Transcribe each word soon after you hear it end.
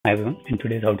Hi everyone, in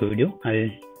today's how-to video, I'll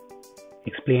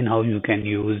explain how you can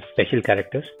use special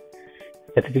characters,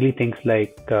 specifically things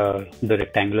like the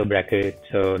rectangular brackets,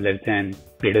 less than,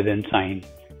 greater than sign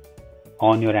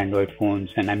on your Android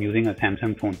phones, and I'm using a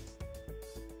Samsung phone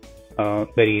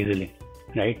very easily,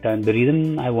 right? And the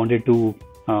reason I wanted to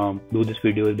do this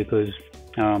video is because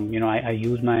I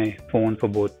use my phone for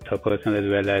both personal as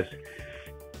well as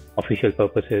official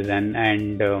purposes, and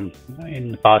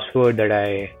in the password that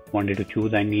I wanted to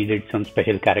choose, I needed some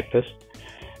special characters,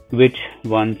 which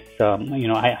once I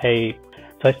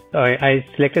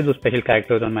selected those special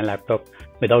characters on my laptop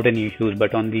without any issues,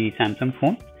 but on the Samsung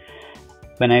phone,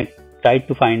 when I tried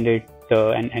to find it,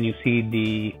 and you see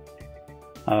the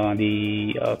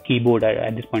keyboard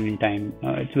at this point in time,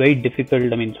 it's very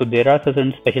difficult. I mean, so there are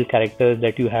certain special characters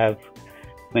that you have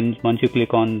once you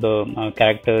click on the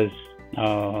characters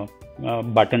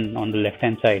button on the left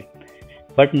hand side,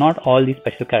 but not all these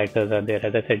special characters are there.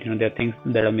 As I said, there are things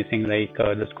that are missing, like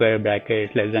the square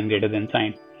brackets, less than, greater than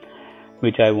sign,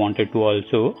 which I wanted to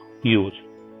also use.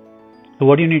 So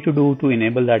what you need to do to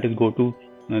enable that is go to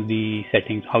the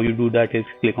settings. How you do that is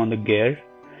click on the gear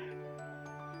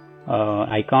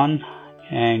icon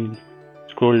and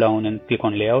scroll down and click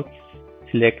on layout,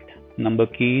 select number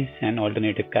keys and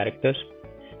alternative characters,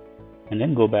 and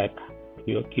then go back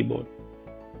to your keyboard.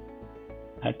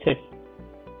 That's it.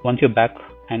 Once you're back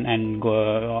and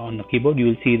go on the keyboard, you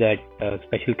will see that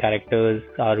special characters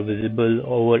are visible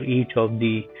over each of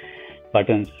the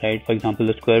buttons, right? For example,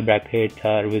 the square brackets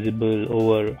are visible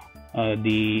over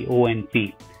the O and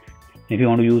P. If you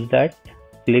want to use that,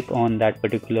 click on that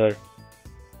particular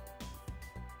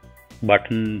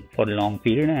button for a long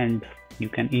period, and you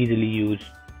can easily use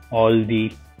all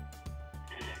the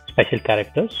special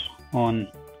characters on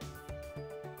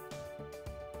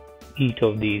each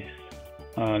of these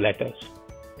letters.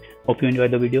 Hope you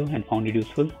enjoyed the video and found it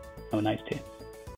useful. Have a nice day.